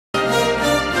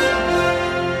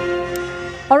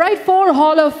All right, 4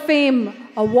 Hall of Fame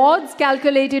awards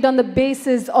calculated on the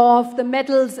basis of the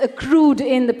medals accrued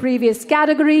in the previous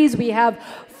categories. We have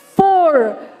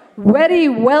 4 very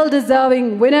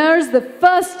well-deserving winners. The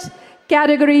first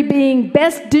category being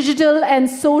Best Digital and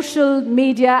Social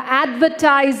Media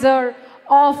Advertiser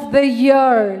of the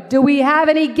Year. Do we have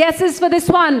any guesses for this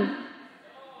one?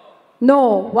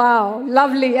 No. Wow,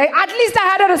 lovely. At least I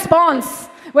had a response.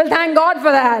 Well, thank God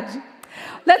for that.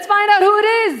 Let's find out who it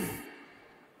is.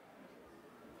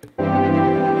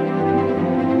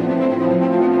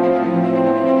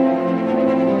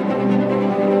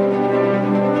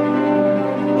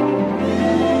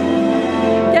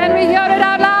 Can we hear it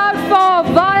out loud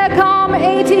for Viacom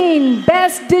 18,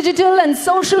 Best Digital and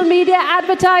Social Media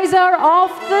Advertiser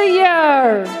of the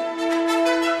Year?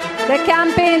 The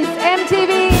campaigns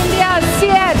MTV India,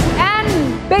 Siet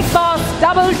and Big Boss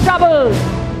Double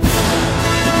Trouble.